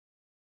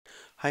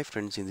Hi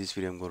friends, in this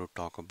video I'm going to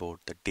talk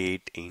about the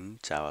date in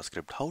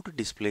JavaScript. How to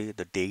display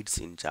the dates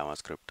in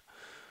JavaScript.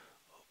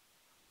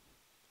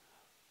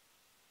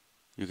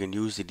 You can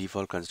use the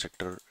default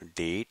constructor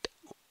date,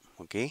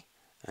 okay,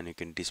 and you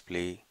can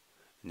display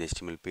in the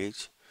HTML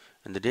page.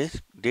 And the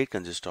date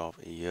consists of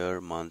a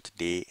year, month,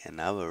 day, an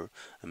hour,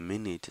 a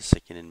minute, a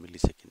second, and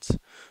milliseconds.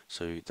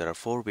 So there are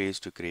four ways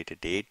to create a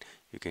date.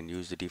 You can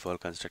use the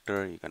default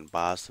constructor, you can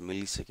pass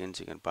milliseconds,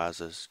 you can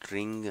pass a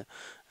string,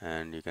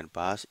 and you can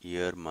pass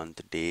year,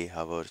 month, day,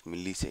 hours,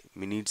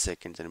 minutes,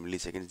 seconds, and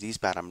milliseconds. These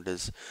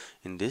parameters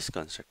in this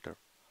constructor.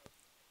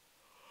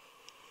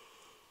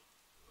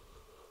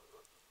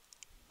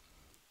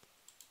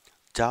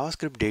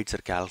 JavaScript dates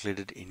are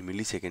calculated in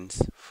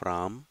milliseconds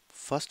from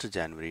 1st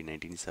January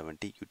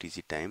 1970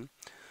 UTC time.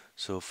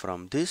 So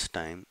from this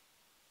time,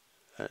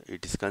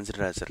 it is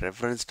considered as a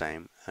reference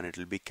time and it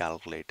will be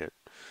calculated.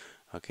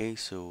 Okay,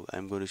 so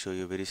I'm going to show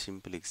you a very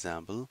simple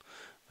example.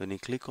 When you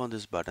click on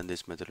this button,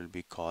 this method will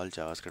be called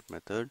JavaScript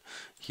method.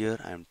 Here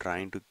I'm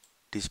trying to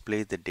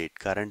display the date,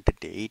 current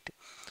date,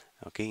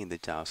 okay, in the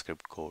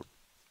JavaScript code.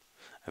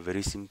 A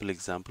very simple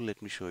example.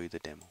 Let me show you the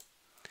demo.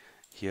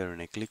 Here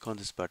when I click on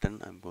this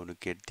button, I'm going to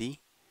get the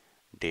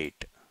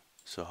date.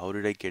 So how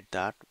did I get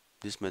that?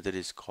 This method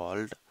is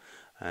called,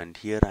 and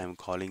here I'm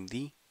calling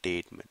the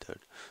date method.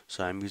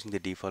 So I'm using the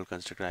default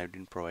constructor. I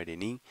didn't provide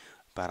any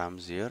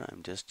params here.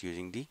 I'm just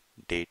using the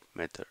date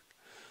method.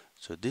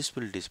 So this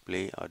will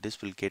display, or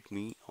this will get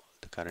me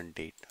the current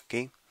date.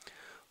 Okay,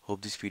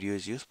 hope this video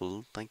is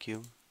useful. Thank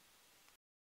you.